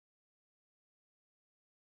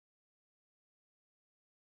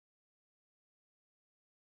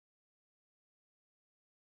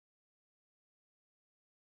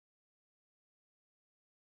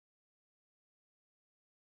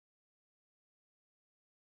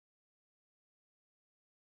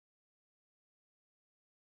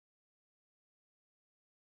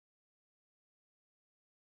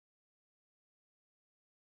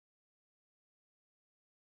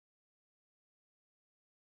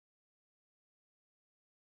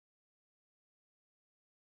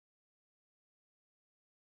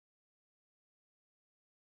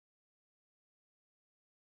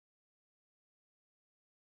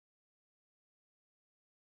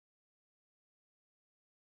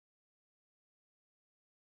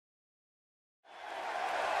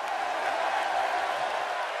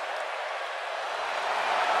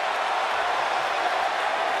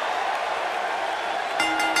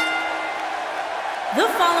The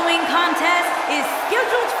following contest is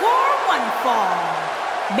scheduled for one fall.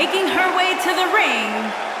 Making her way to the ring,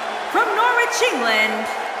 from Norwich, England,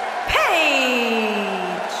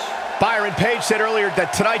 Paige. Byron, Paige said earlier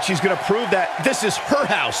that tonight she's going to prove that this is her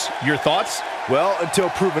house. Your thoughts? Well, until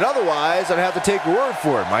proven otherwise, I'd have to take your word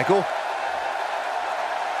for it, Michael.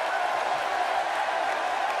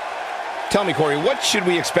 Tell me, Corey, what should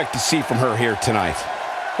we expect to see from her here tonight?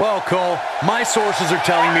 Well, Cole, my sources are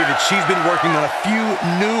telling me that she's been working on a few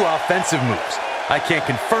new offensive moves. I can't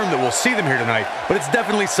confirm that we'll see them here tonight, but it's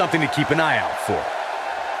definitely something to keep an eye out for.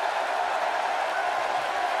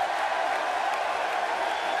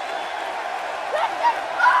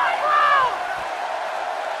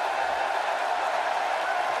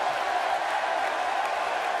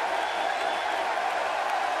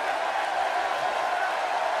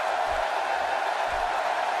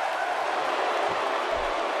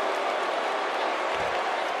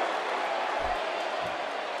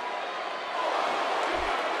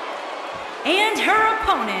 And her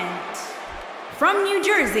opponent, from New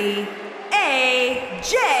Jersey,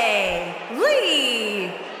 AJ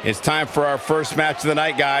Lee. It's time for our first match of the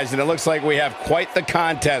night, guys, and it looks like we have quite the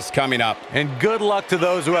contest coming up. And good luck to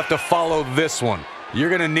those who have to follow this one. You're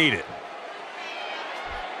going to need it.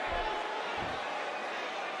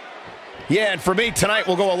 Yeah, and for me, tonight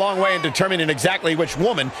will go a long way in determining exactly which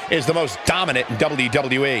woman is the most dominant in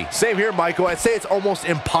WWE. Same here, Michael. I'd say it's almost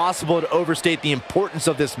impossible to overstate the importance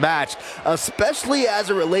of this match, especially as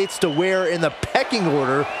it relates to where in the pecking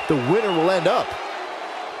order the winner will end up.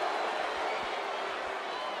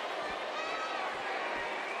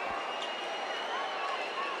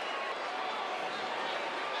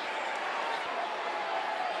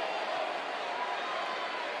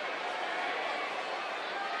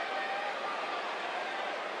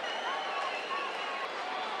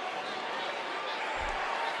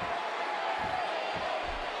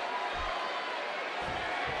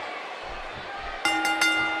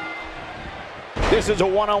 This is a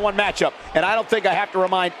one-on-one matchup, and I don't think I have to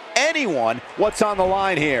remind anyone what's on the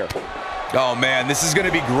line here. Oh, man, this is going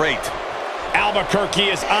to be great. Albuquerque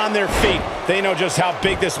is on their feet. They know just how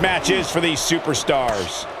big this match is for these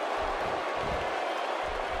superstars.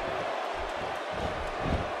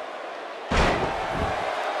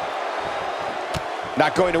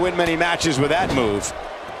 Not going to win many matches with that move.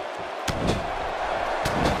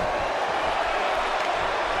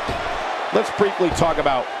 Let's briefly talk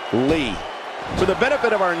about Lee. For the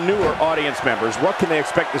benefit of our newer audience members, what can they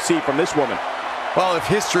expect to see from this woman? Well, if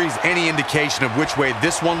history's any indication of which way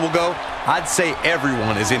this one will go, I'd say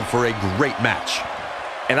everyone is in for a great match.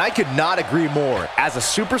 And I could not agree more. As a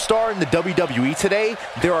superstar in the WWE today,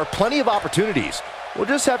 there are plenty of opportunities. We'll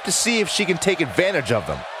just have to see if she can take advantage of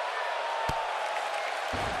them.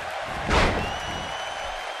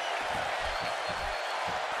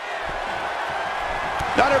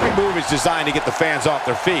 Not every move is designed to get the fans off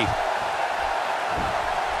their feet.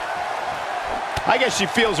 I guess she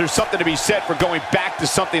feels there's something to be said for going back to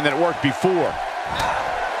something that worked before.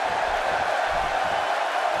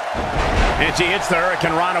 And she hits the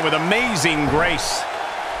Hurricane Rana with amazing grace.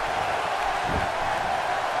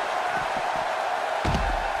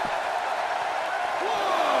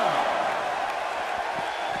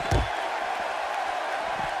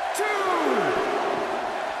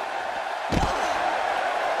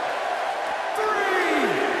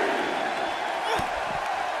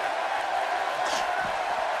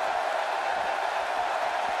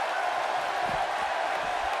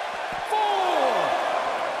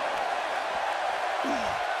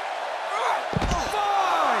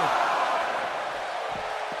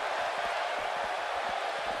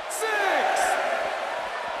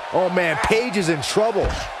 Oh man, Paige is in trouble.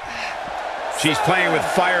 She's playing with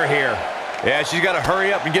fire here. Yeah, she's got to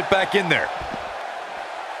hurry up and get back in there.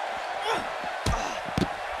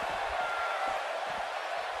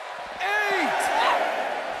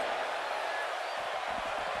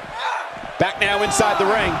 Back now inside the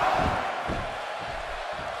ring.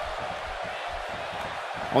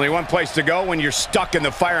 Only one place to go when you're stuck in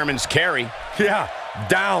the fireman's carry. Yeah,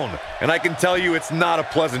 down. And I can tell you it's not a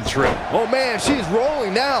pleasant trip. Oh man, she's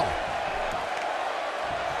rolling now.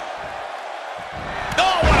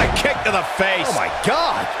 Oh, what a kick to the face. Oh my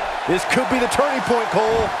God. This could be the turning point,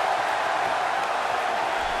 Cole.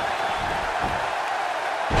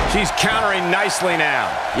 She's countering nicely now.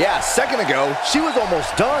 Yeah, a second ago, she was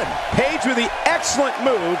almost done. Paige with the excellent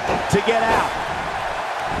move to get out.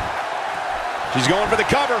 She's going for the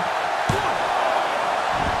cover.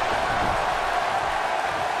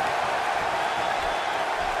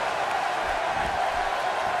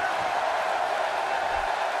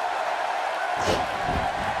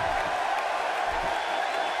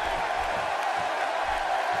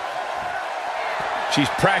 She's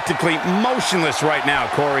practically motionless right now,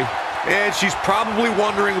 Corey. And she's probably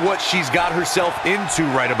wondering what she's got herself into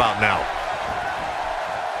right about now.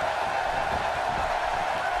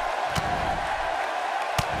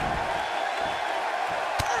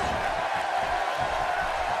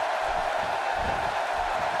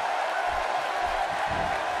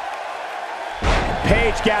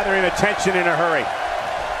 Paige gathering attention in a hurry.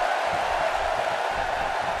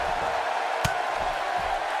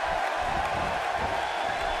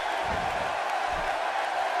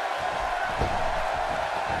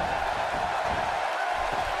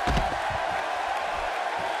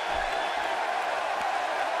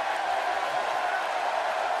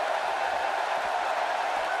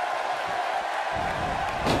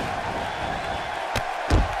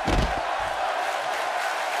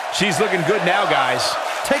 She's looking good now, guys.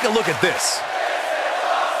 Take a look at this.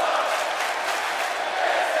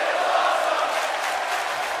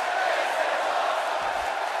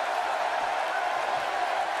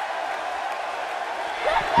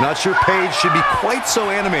 Not sure Paige should be quite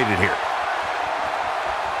so animated here.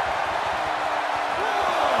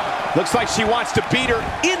 Looks like she wants to beat her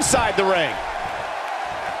inside the ring.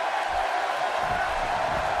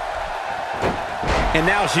 And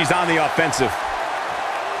now she's on the offensive.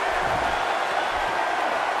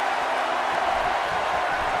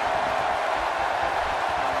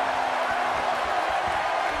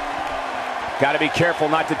 Got to be careful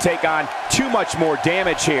not to take on too much more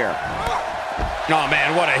damage here. Oh,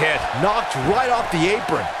 man, what a hit. Knocked right off the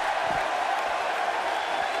apron.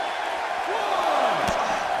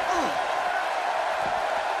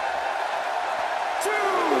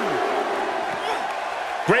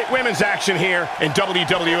 Great women's action here in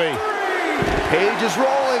WWE. Paige is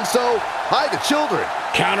rolling, so hide the children.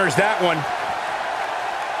 Counters that one.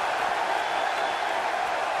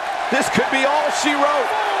 This could be all she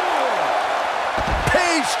wrote.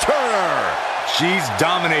 Paige Turner. She's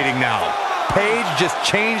dominating now. Paige just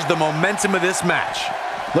changed the momentum of this match.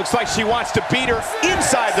 Looks like she wants to beat her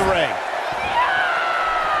inside the ring.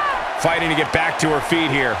 Fighting to get back to her feet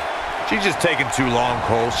here. She's just taking too long,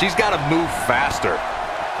 Cole. She's got to move faster.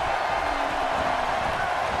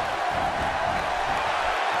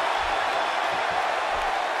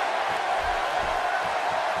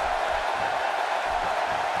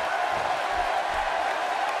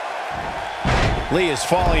 Lee is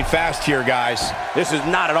falling fast here, guys. This is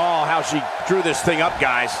not at all how she drew this thing up,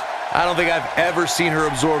 guys. I don't think I've ever seen her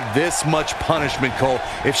absorb this much punishment, Cole.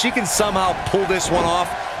 If she can somehow pull this one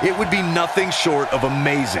off, it would be nothing short of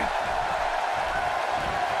amazing.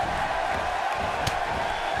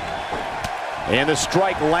 And the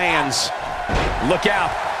strike lands. Look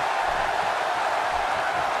out.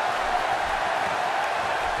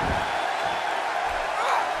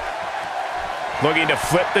 Looking to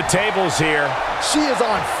flip the tables here. She is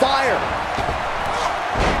on fire.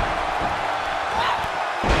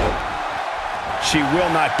 She will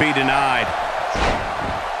not be denied.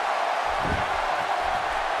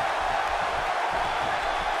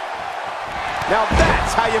 Now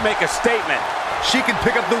that's how you make a statement. She can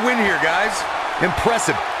pick up the win here, guys.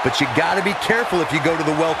 Impressive, but you got to be careful if you go to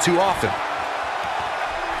the well too often.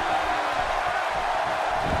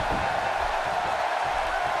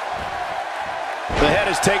 The head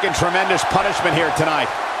has taken tremendous punishment here tonight.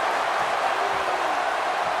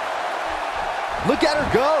 Look at her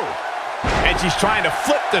go. And she's trying to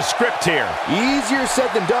flip the script here. Easier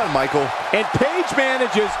said than done, Michael. And Paige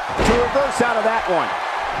manages to reverse out of that one.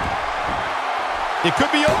 It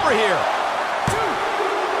could be over here.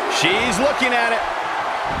 She's looking at it.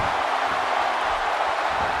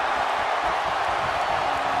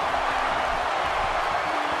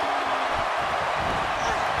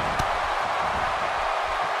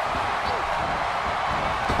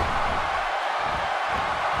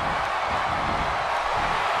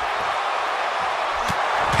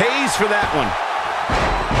 Pays for that one.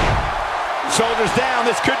 Shoulders down,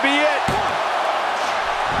 this could be it.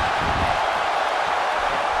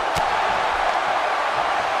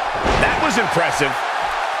 That was impressive.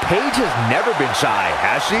 Paige has never been shy,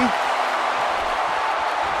 has she?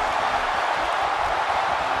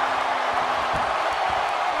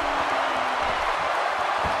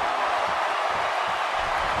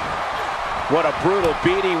 What a brutal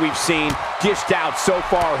beating we've seen dished out so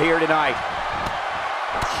far here tonight.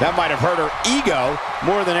 That might have hurt her ego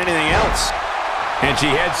more than anything else. And she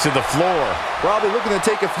heads to the floor. Probably looking to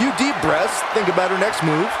take a few deep breaths, think about her next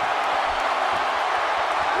move.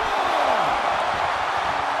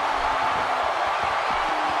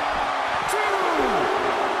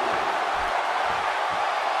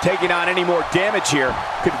 Taking on any more damage here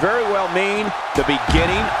could very well mean the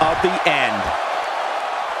beginning of the end.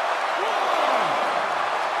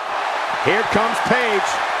 Here comes Paige.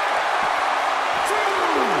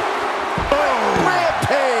 Oh,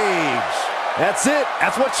 Rampage! That's it.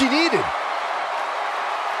 That's what she needed.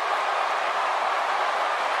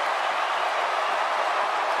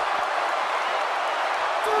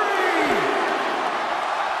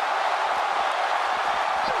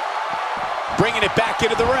 Bringing it back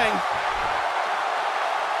into the ring.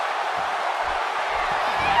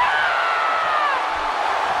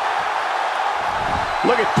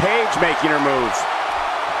 Look at Paige making her moves.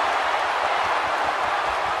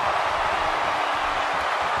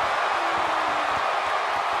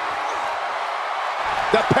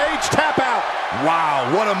 The Paige tap out.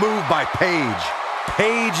 Wow, what a move by Paige.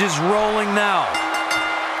 Paige is rolling now.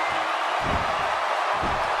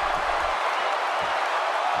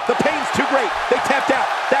 The pain's too great. They tapped out.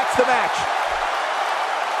 That's the match.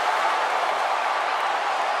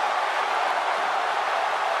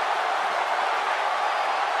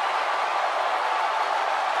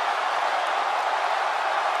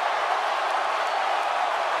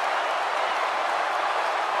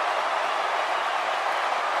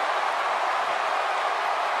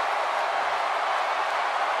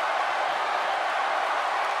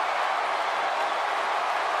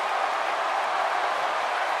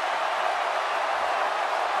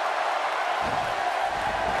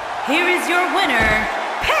 Here is your winner,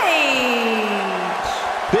 Paige.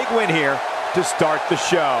 Big win here to start the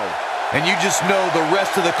show. And you just know the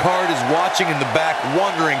rest of the card is watching in the back,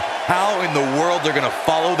 wondering how in the world they're going to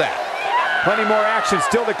follow that. Plenty more action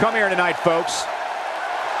still to come here tonight, folks.